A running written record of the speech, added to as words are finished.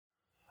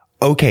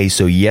Okay,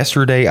 so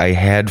yesterday I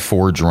had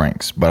 4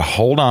 drinks, but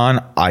hold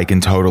on, I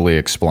can totally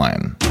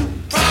explain.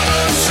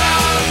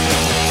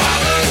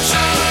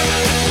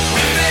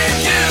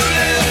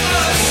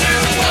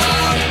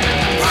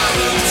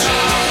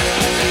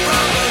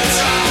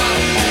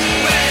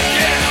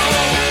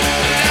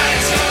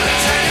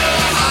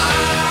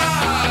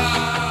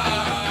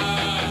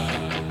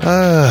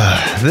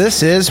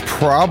 This is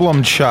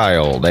Problem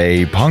Child,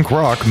 a punk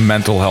rock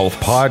mental health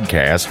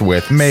podcast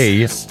with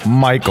me,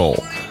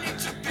 Michael.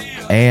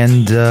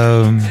 And,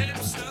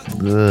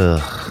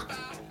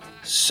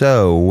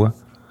 so,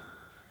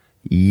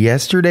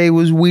 yesterday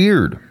was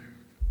weird.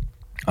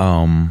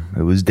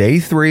 It was day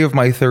 3 of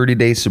my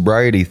 30-day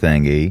sobriety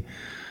thingy.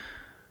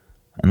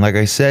 And like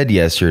I said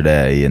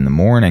yesterday in the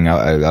morning,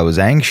 I was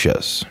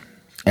anxious.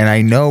 And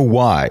I know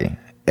why.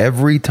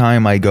 Every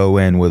time I go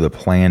in with a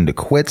plan to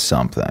quit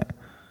something,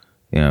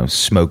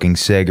 smoking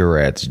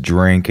cigarettes,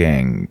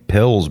 drinking,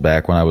 pills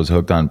back when I was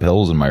hooked on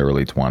pills in my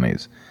early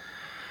 20s.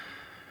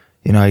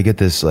 I get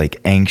this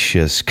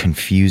anxious,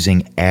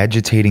 confusing,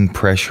 agitating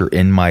pressure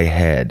in my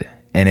head,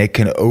 and it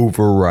can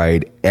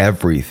override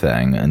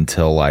everything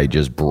until I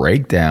just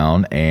break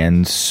down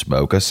and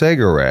smoke a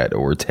cigarette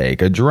or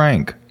take a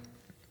drink.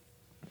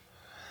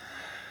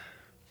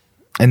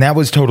 And that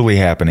was totally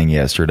happening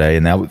yesterday,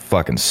 and that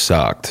fucking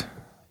sucked,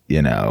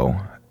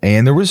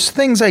 And there was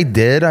things I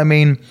did. I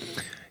mean,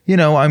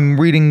 I'm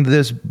reading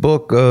this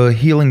book,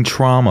 Healing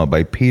Trauma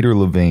by Peter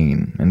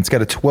Levine, and it's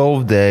got a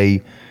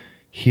 12-day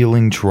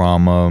healing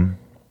trauma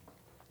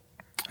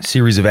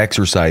series of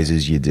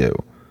exercises you do.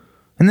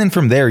 And then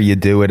from there, you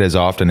do it as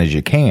often as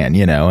you can,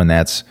 and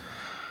that's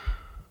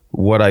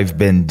what I've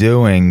been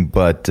doing.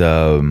 But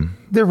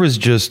there was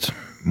just,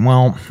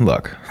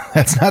 look,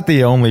 that's not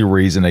the only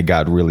reason it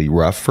got really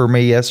rough for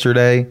me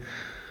yesterday.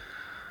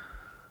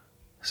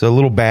 So a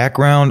little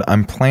background,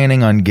 I'm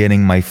planning on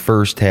getting my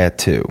first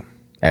tattoo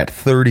at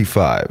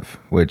 35,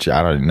 which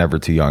never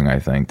too young, I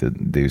think, to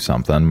do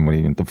something.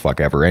 What the fuck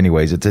ever.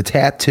 Anyways, it's a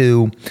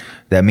tattoo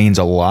that means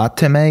a lot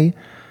to me.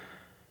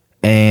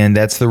 And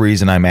that's the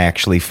reason I'm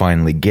actually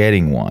finally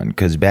getting one.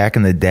 Because back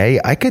in the day,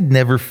 I could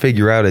never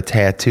figure out a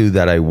tattoo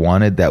that I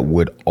wanted that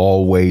would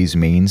always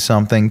mean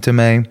something to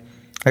me.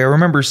 I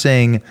remember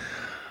seeing,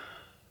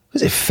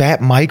 was it Fat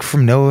Mike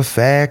from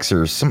NoFX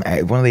or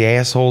one of the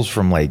assholes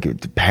from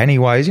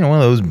Pennywise, one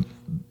of those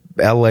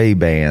LA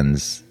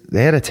bands.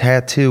 They had a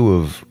tattoo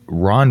of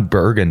Ron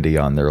Burgundy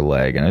on their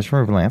leg, and I just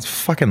remember that's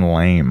fucking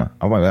lame.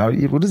 Oh my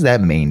God, what does that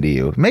mean to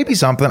you? Maybe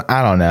something,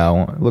 I don't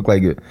know. It looked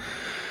like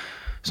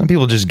some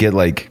people just get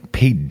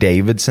Pete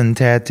Davidson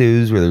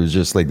tattoos where there's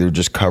just they're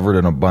just covered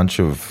in a bunch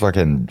of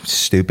fucking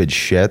stupid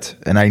shit,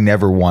 and I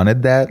never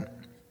wanted that.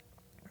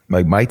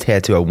 My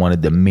tattoo, I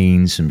wanted to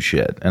mean some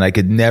shit, and I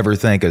could never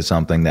think of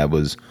something that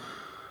was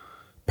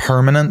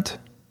permanent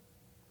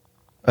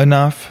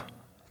enough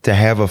to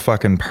have a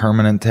fucking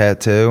permanent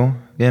tattoo,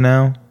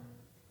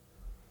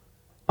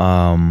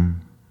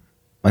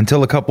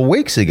 until a couple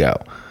weeks ago.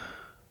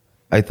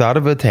 I thought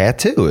of a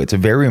tattoo. It's a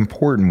very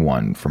important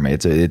one for me.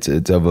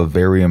 It's of a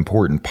very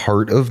important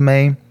part of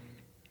me,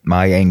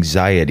 my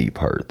anxiety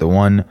part, the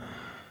one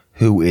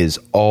who is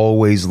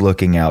always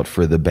looking out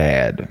for the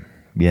bad,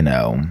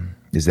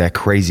 Is that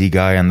crazy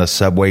guy on the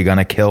subway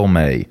gonna kill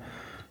me?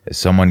 Is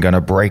someone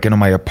gonna break into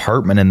my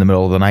apartment in the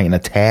middle of the night and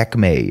attack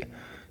me?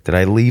 Did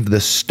I leave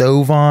the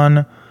stove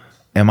on?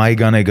 Am I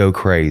gonna go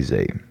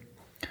crazy?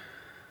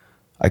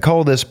 I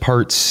call this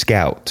part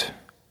Scout.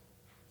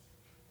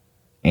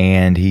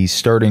 And he's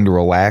starting to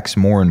relax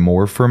more and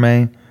more for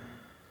me.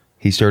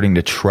 He's starting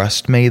to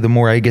trust me the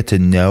more I get to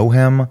know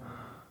him.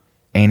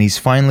 And he's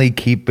finally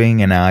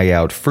keeping an eye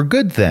out for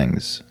good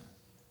things.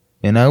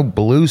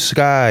 Blue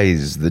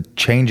skies, the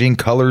changing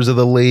colors of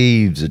the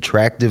leaves,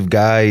 attractive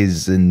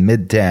guys in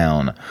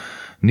Midtown,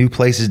 new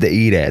places to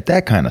eat at,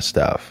 that kind of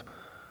stuff.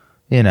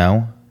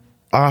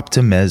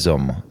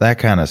 Optimism, that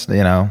kind of,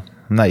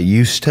 I'm not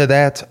used to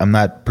that. I'm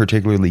not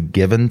particularly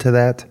given to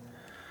that.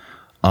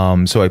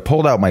 So I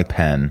pulled out my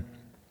pen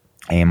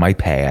and my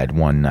pad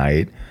one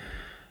night,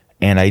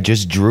 and I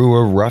just drew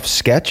a rough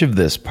sketch of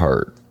this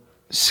part.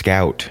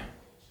 Scout.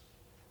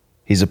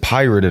 He's a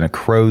pirate in a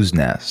crow's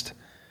nest,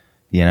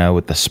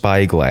 with the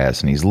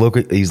spyglass, and he's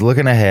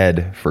looking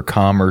ahead for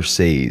calmer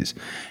seas.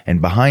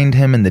 And behind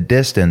him in the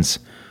distance,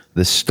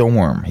 the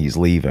storm he's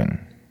leaving.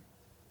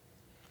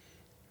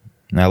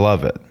 And I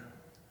love it.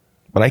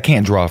 But I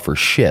can't draw for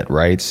shit,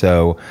 right?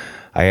 So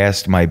I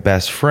asked my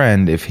best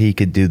friend if he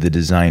could do the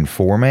design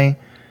for me,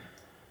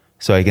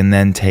 so I can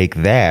then take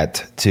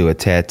that to a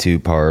tattoo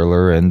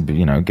parlor and,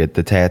 get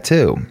the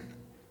tattoo.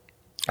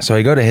 So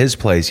I go to his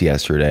place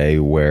yesterday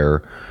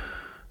where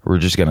we're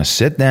just going to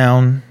sit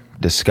down,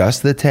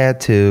 discuss the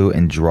tattoo,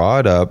 and draw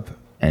it up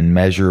and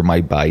measure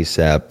my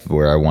bicep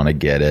where I want to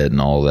get it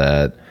and all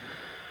that.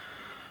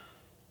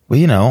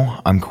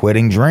 Well, I'm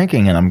quitting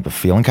drinking and I'm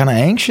feeling kind of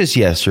anxious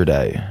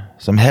yesterday.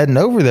 So I'm heading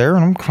over there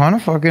and I'm kind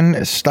of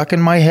fucking stuck in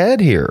my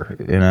head here,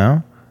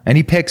 And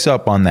he picks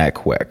up on that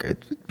quick.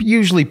 It's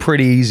usually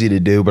pretty easy to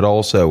do, but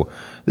also,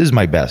 this is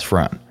my best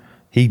friend.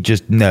 He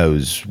just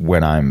knows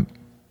when I'm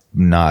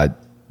not,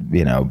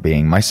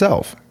 being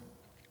myself.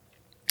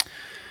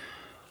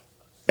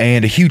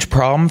 And a huge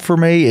problem for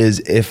me is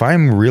if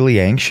I'm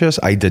really anxious,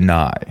 I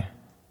deny.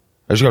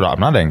 I just go, I'm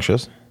not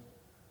anxious.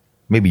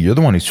 Maybe you're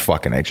the one who's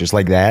fucking anxious,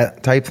 like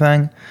that type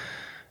thing.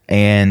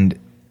 And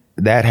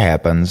that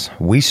happens.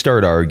 We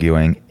start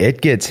arguing. It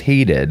gets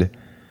heated.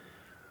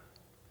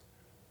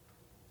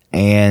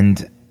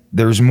 And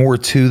there's more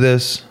to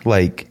this.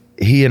 Like,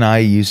 he and I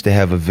used to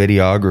have a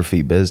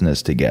videography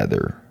business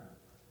together,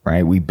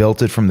 right? We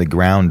built it from the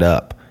ground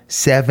up.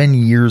 7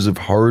 years of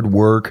hard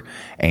work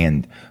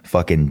and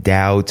fucking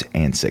doubt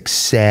and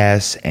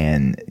success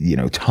and,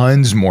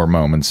 tons more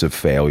moments of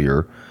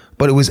failure.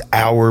 But it was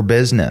our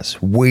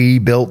business. We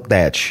built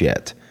that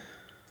shit.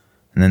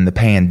 And then the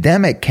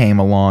pandemic came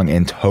along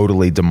and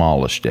totally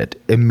demolished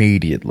it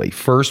immediately.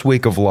 First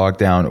week of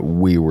lockdown,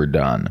 we were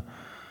done.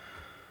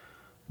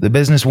 The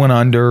business went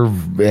under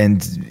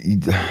and,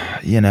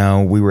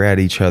 we were at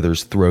each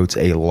other's throats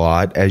a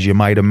lot, as you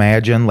might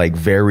imagine, like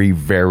very,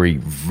 very,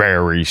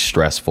 very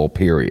stressful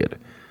period.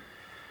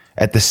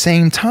 At the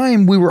same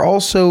time, we were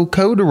also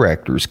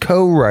co-directors,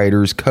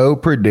 co-writers,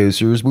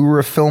 co-producers. We were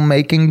a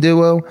filmmaking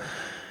duo.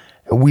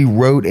 We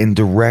wrote and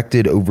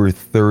directed over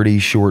 30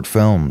 short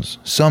films.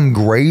 Some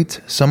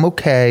great, some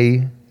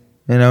okay.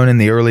 And in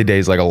the early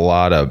days, like a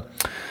lot of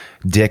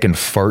dick and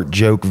fart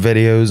joke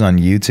videos on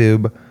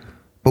YouTube.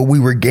 But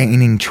we were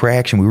gaining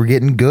traction. We were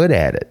getting good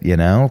at it,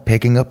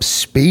 picking up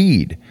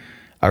speed.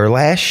 Our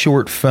last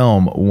short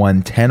film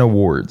won 10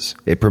 awards.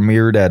 It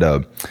premiered at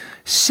a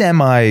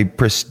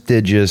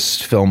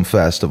semi-prestigious film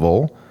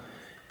festival.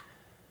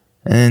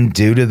 And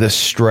due to the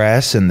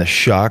stress and the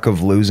shock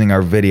of losing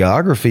our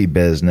videography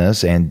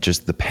business and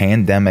just the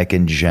pandemic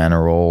in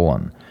general,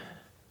 and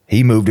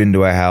he moved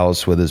into a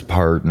house with his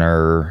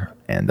partner,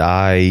 and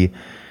I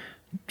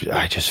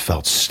just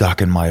felt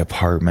stuck in my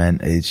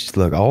apartment. It's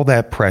look, all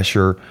that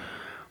pressure.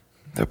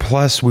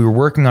 Plus, we were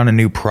working on a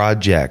new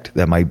project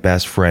that my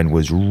best friend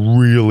was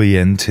really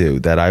into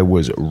that I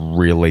was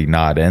really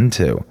not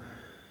into.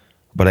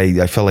 But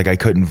I felt like I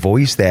couldn't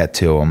voice that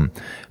to him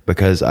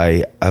because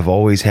I've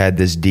always had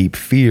this deep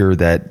fear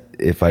that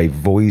if I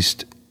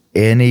voiced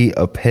any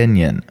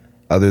opinion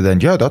other than,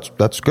 yeah,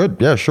 that's good.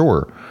 Yeah,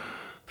 sure.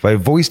 If I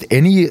voiced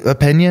any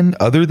opinion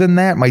other than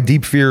that, my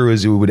deep fear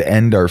was it would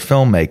end our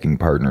filmmaking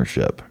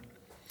partnership.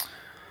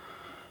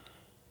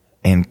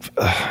 And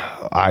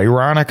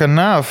ironic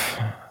enough,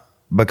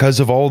 because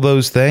of all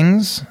those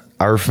things,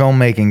 our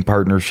filmmaking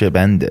partnership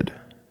ended.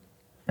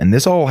 And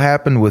this all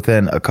happened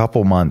within a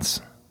couple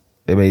months.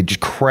 It just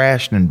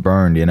crashed and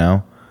burned,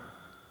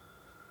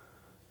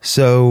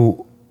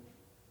 So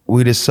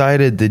we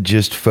decided to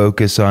just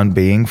focus on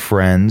being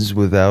friends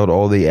without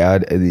all the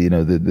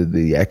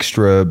the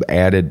extra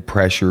added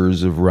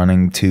pressures of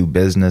running two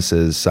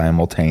businesses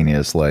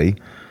simultaneously.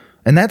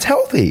 And that's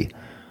healthy.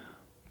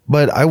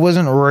 But I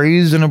wasn't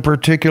raised in a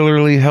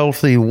particularly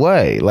healthy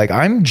way. Like,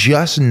 I'm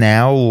just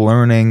now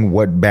learning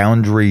what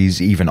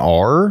boundaries even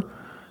are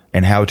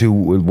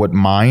and what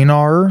mine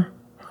are.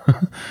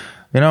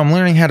 I'm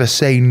learning how to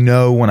say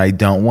no when I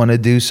don't want to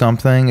do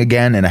something,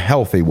 again, in a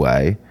healthy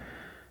way.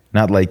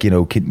 Not like,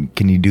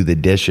 can you do the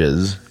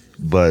dishes?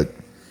 But,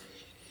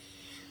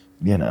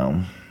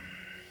 no,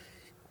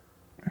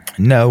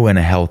 in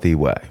a healthy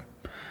way.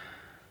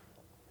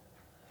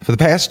 For the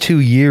past 2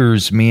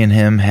 years, me and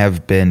him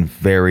have been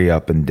very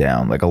up and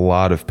down, like a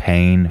lot of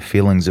pain,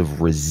 feelings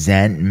of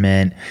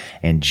resentment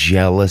and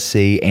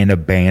jealousy and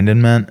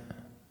abandonment,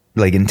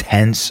 like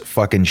intense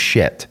fucking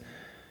shit.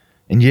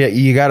 And yet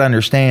you got to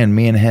understand,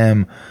 me and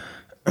him,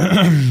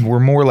 we're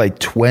more like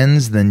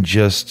twins than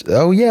just,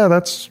 oh yeah,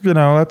 that's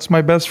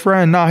my best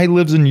friend. Nah, he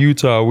lives in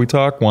Utah. We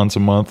talk once a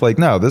month. Like,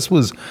 no,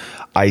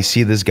 I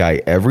see this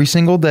guy every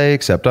single day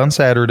except on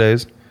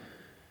Saturdays.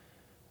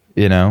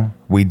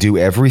 We do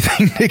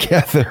everything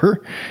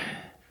together,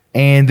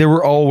 and there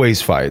were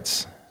always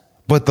fights,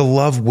 but the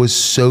love was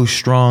so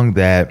strong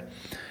that,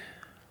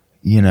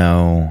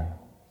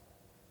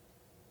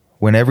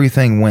 when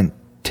everything went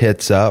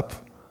tits up,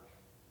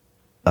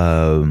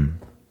 I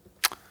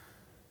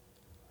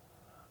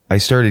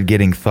started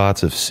getting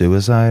thoughts of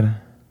suicide.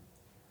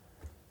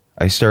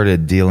 I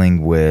started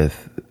dealing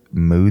with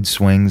mood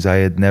swings I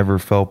had never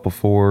felt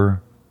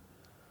before.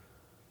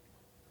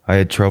 I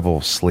had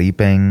trouble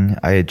sleeping.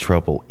 I had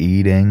trouble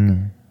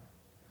eating.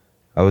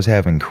 I was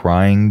having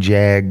crying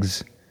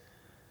jags.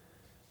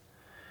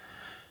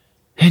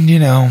 And,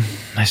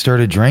 I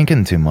started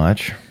drinking too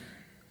much.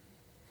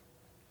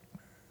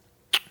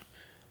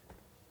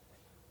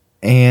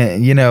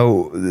 And,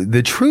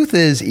 the truth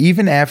is,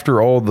 even after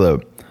all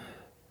the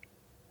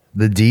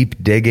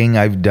deep digging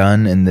I've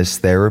done in this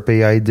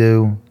therapy I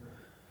do,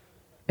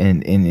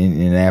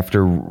 and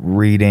after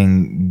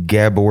reading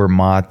Gabor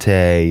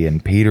Mate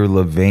and Peter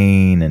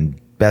Levine and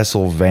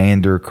Bessel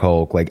van der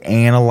Kolk, like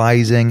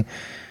analyzing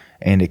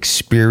and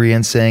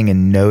experiencing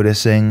and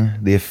noticing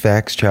the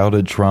effects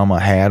childhood trauma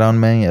had on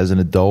me as an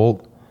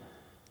adult,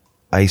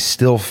 I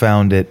still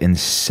found it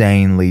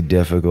insanely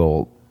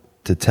difficult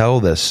to tell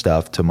this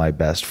stuff to my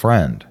best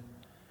friend.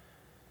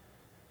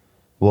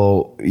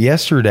 Well,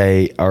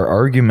 yesterday our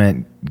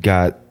argument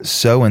got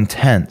so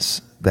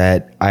intense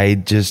that I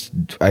just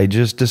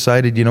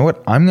decided, you know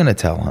what? I'm going to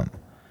tell him.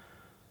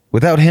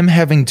 Without him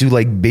having to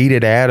like beat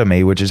it out of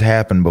me, which has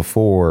happened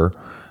before,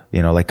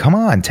 you know, like, come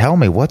on, tell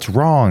me what's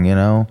wrong, you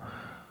know?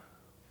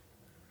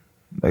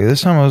 Like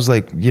this time I was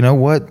like, you know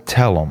what?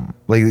 Tell him.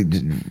 Like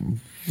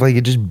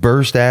it just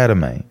burst out of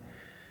me.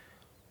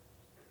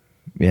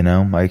 You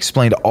know, I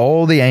explained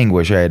all the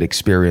anguish I had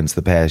experienced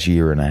the past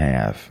year and a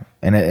half.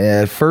 And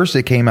at first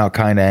it came out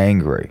kind of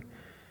angry.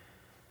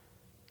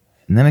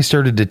 And then I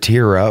started to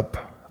tear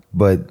up,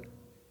 but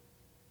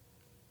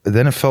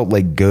then it felt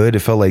like good. It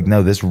felt like,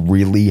 no, this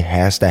really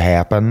has to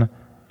happen.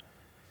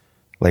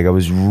 Like I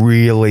was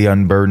really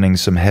unburdening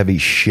some heavy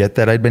shit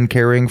that I'd been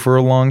carrying for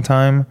a long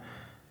time.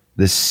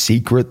 This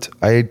secret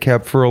I had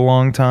kept for a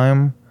long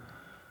time.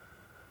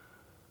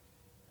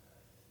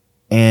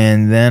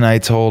 And then I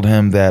told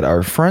him that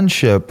our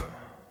friendship,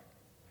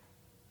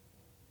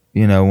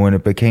 you know, when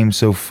it became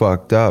so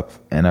fucked up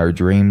and our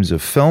dreams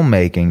of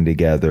filmmaking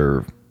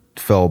together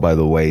fell by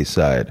the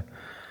wayside.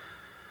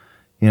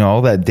 You know,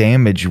 all that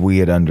damage we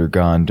had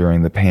undergone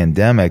during the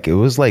pandemic, it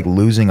was like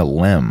losing a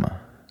limb.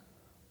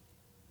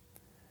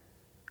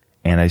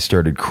 And I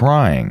started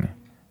crying,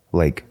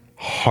 like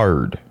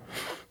hard.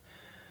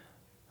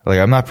 Like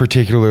I'm not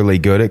particularly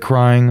good at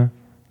crying.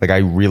 Like I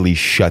really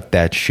shut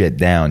that shit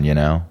down, you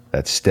know?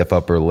 That stiff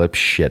upper lip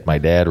shit my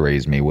dad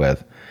raised me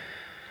with.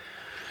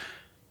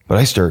 But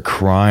I started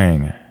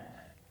crying.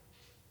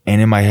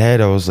 And in my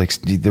head, I was like,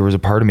 there was a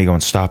part of me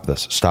going, stop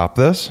this,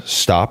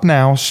 stop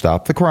now,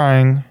 stop the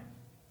crying.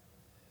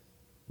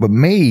 But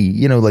me,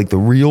 you know, like the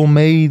real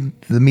me,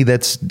 the me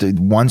that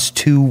wants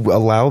to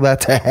allow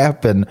that to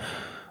happen,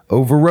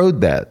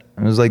 overrode that.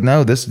 I was like,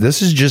 no, this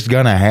is just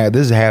gonna happen.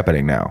 This is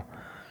happening now.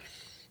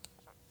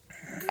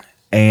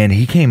 And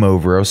he came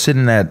over. I was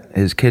sitting at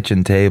his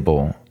kitchen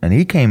table, and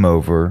he came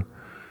over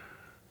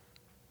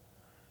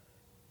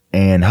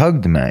and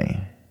hugged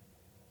me.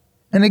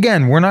 And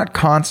again, we're not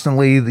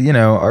constantly, you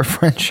know, our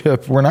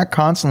friendship, we're not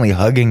constantly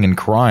hugging and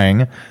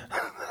crying.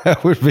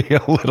 That would be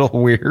a little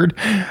weird.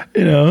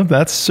 You know,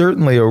 that's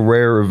certainly a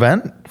rare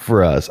event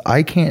for us.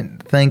 I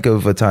can't think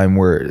of a time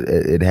where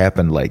it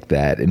happened like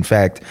that. In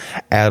fact,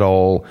 at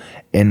all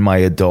in my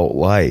adult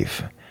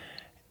life.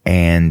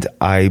 And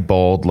I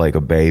bawled like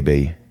a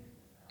baby.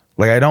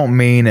 Like, I don't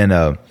mean in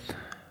a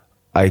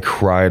I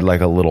cried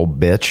like a little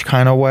bitch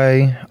kind of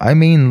way. I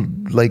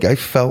mean, like, I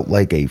felt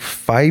like a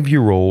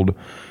 5-year-old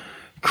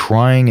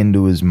crying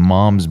into his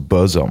mom's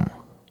bosom.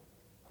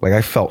 Like,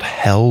 I felt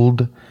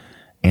held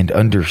and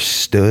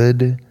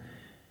understood,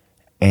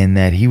 and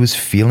that he was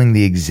feeling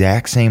the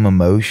exact same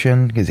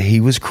emotion because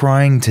he was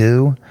crying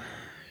too.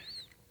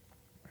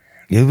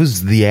 It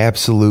was the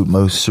absolute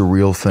most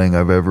surreal thing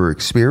I've ever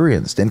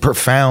experienced, and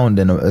profound,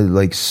 and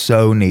like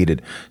so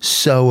needed,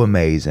 so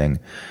amazing.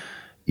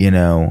 You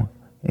know,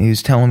 he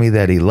was telling me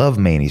that he loved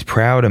me and he's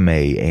proud of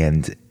me,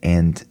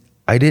 and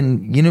I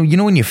didn't, you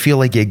know when you feel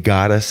like you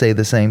gotta say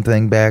the same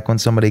thing back when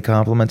somebody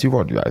compliments you.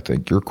 Well, I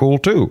think you're cool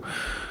too.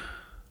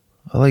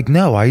 Like,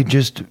 no, I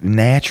just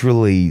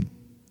naturally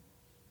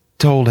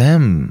told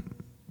him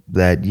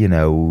that, you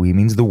know, he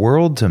means the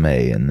world to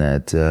me, and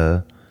that,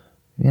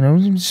 you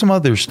know, some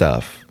other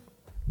stuff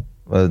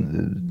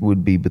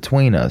would be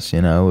between us,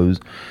 you know.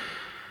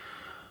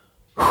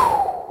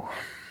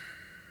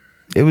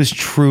 It was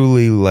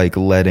truly like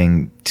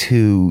letting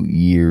 2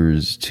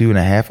 years,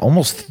 2.5,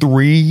 almost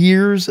 3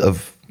 years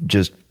of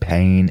just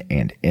pain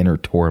and inner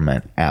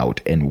torment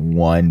out in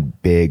one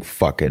big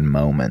fucking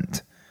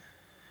moment.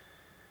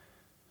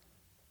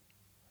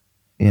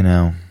 You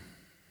know,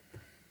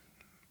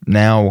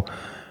 now,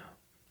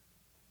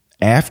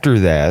 after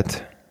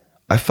that,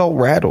 I felt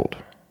rattled.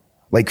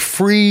 Like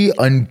free,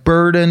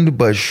 unburdened,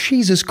 but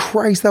Jesus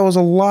Christ, that was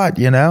a lot,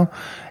 you know?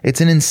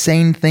 It's an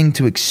insane thing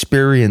to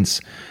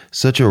experience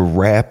such a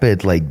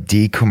rapid, like,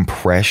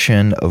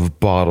 decompression of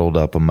bottled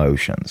up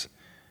emotions.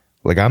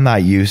 Like, I'm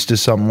not used to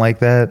something like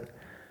that.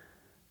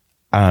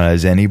 I don't know,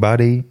 is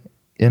anybody,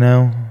 you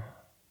know?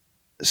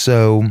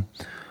 So,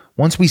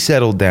 once we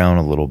settled down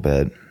a little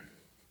bit,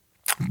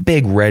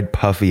 big red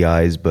puffy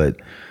eyes, but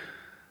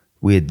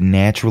we had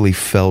naturally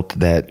felt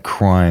that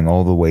crying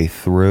all the way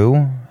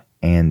through,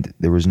 and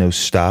there was no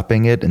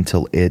stopping it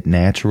until it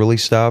naturally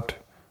stopped,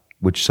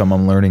 which some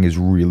I'm learning is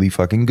really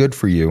fucking good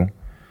for you.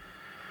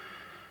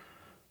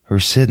 We're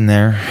sitting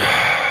there,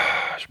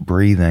 just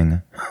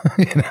breathing,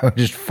 you know,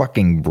 just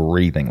fucking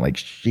breathing, like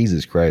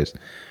Jesus Christ.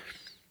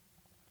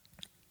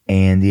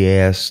 And he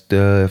asked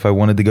if I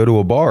wanted to go to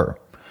a bar.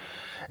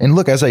 And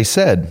look, as I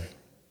said,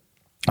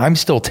 I'm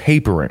still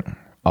tapering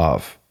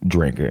off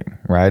drinking,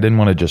 right? I didn't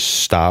want to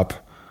just stop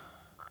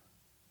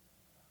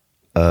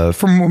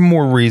for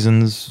more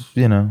reasons,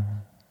 you know,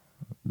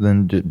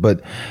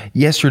 but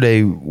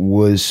yesterday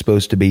was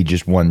supposed to be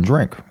just one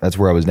drink. That's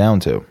where I was down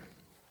to.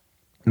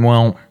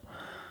 Well,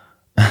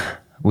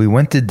 we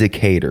went to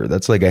Decatur.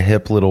 That's like a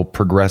hip little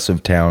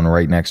progressive town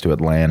right next to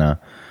Atlanta.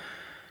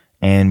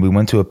 And we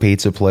went to a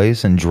pizza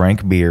place and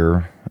drank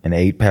beer and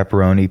ate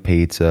pepperoni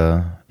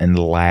pizza and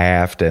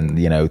laughed and,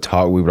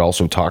 we would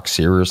also talk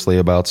seriously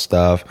about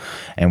stuff.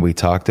 And we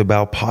talked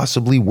about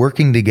possibly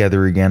working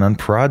together again on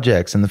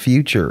projects in the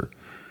future,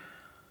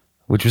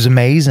 which was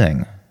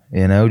amazing,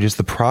 just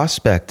the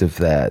prospect of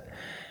that.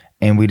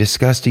 And we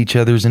discussed each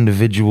other's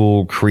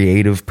individual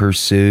creative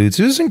pursuits.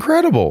 It was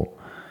incredible.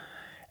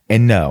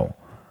 And no,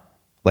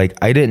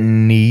 I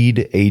didn't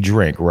need a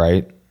drink,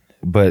 right?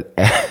 But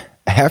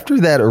after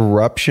that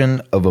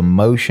eruption of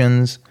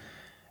emotions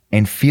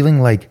and feeling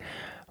like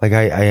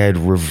I had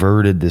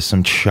reverted to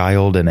some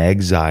child in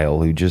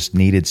exile who just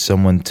needed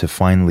someone to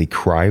finally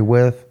cry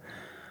with,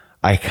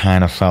 I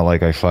kind of felt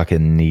like I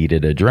fucking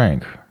needed a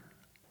drink.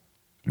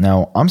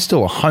 Now, I'm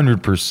still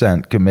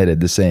 100%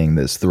 committed to seeing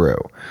this through.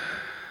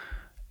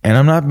 And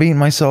I'm not beating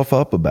myself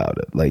up about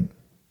it.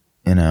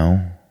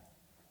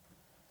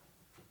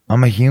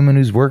 I'm a human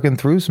who's working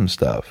through some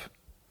stuff.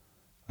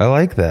 I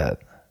like that.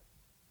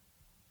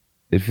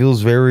 It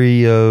feels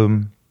very,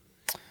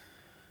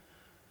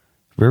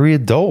 very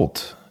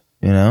adult,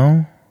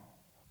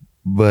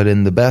 but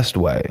in the best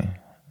way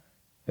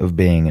of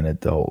being an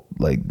adult.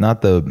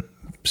 Not the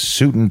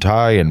suit and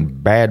tie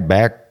and bad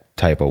back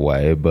type of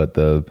way, but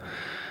the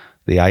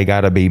I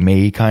gotta be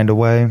me kind of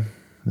way.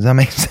 Does that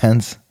make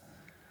sense?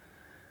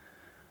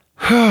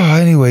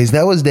 Anyways,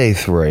 that was day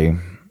 3.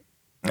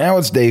 Now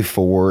it's day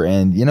 4,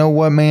 and you know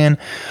what, man?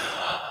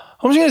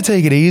 I'm just going to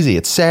take it easy.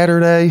 It's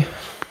Saturday.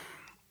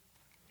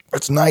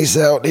 It's nice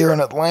out here in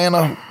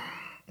Atlanta.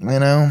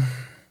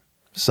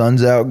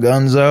 Sun's out,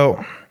 guns out.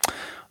 I'm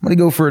going to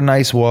go for a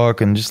nice walk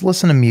and just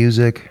listen to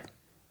music,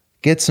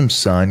 get some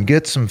sun,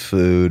 get some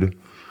food. And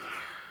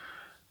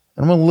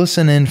I'm going to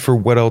listen in for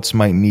what else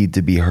might need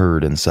to be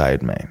heard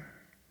inside me.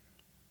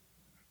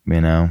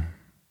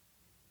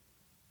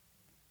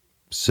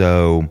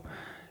 So,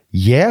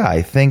 yeah,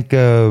 I think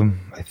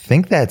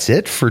that's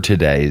it for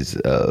today's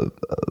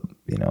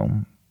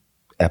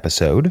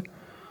episode.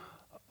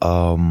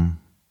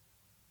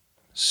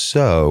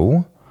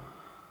 So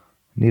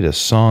need a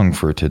song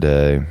for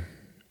today.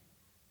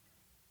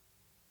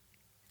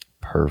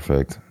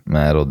 Perfect.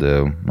 That'll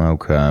do.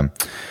 Okay.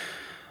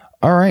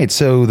 All right.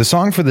 So the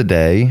song for the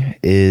day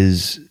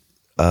is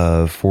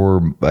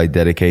I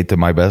dedicate to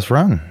my best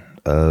friend,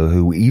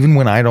 who even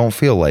when I don't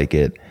feel like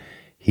it,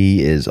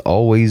 he is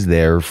always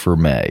there for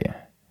me.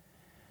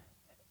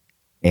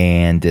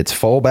 And it's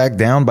Fall Back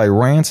Down by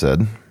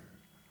Rancid.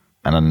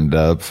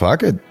 And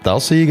fuck it. I'll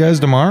see you guys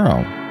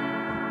tomorrow.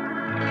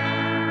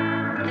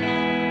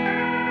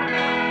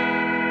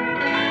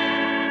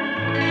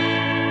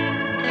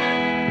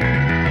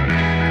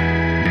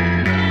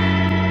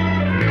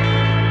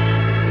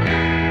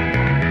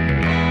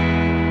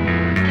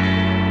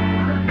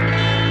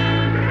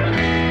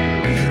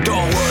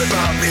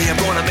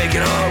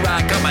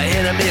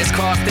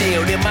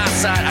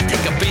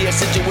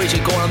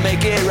 Situation gonna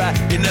make it right.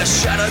 In the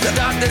shadow of the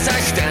darkness I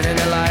stand in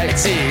the light.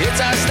 See, it's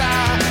our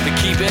style to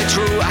keep it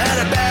true. I had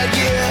a bad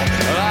year,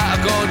 I've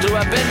gone through.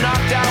 I've been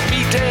knocked out,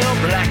 beat down,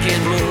 black and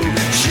blue.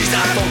 She's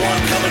not the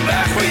one coming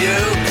back for you.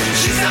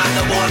 She's not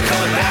the one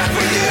coming back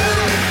for you.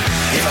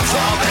 If I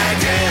fall back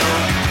down,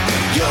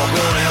 you're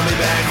gonna help me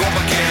back up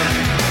again.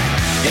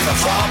 If I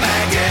fall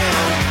back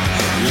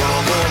down,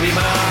 you're gonna be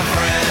my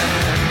friend.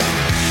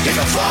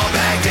 If I fall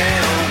back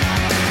down,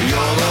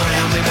 you're gonna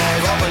help me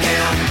back up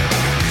again.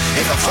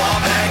 If I fall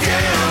back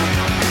down,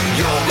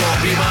 you're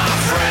gonna be my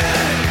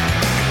friend.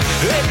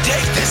 It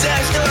takes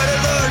disaster to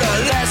learn a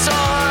lesson.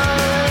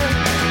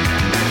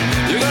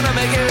 You're gonna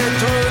make it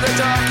through the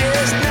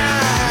darkest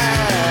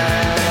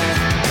night.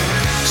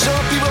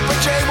 Some people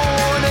betray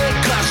more than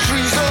class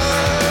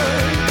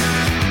treason.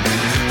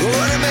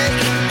 Wanna make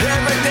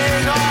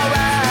everything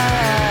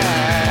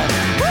alright.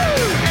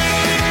 Woo!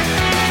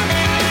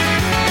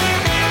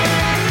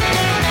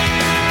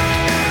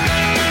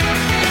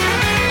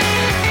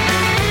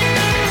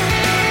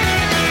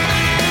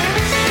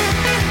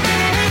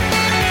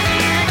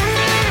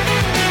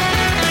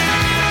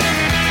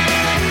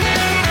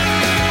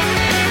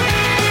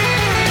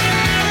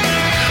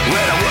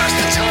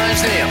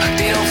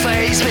 They don't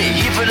faze me,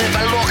 even if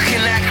I look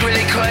and act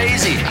really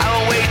crazy. I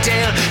won't wait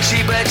till she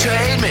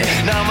betrayed me.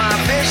 Now my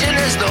vision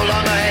is no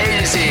longer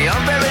hazy.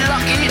 I'm very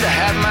lucky to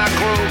have my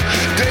crew.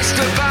 They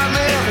stood by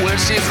me when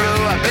she flew.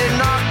 I've been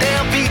knocked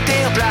down, beat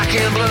down, black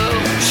and blue.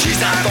 She's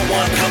not the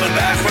one coming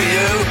back for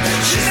you.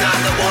 She's not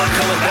the one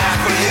coming back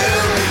for you.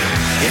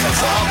 If I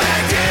fall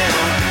back down,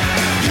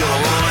 you're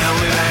gonna help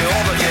me back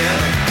up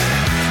again.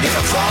 If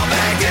I fall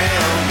back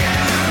down,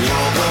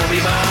 you're gonna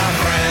be my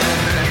friend.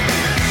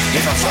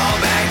 If I fall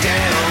back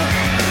down,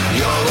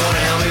 you're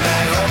gonna help me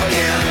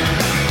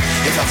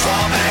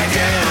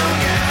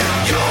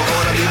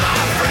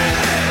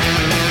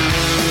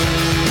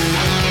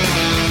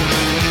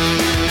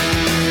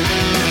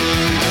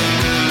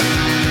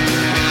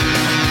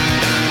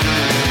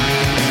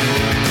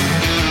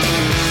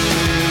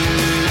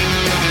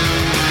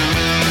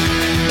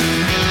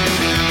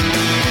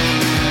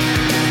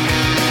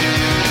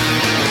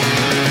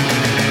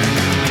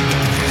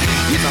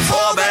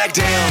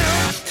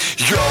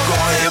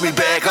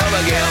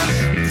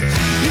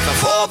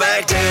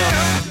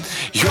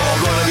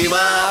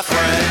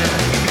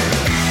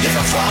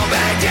fall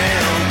back down.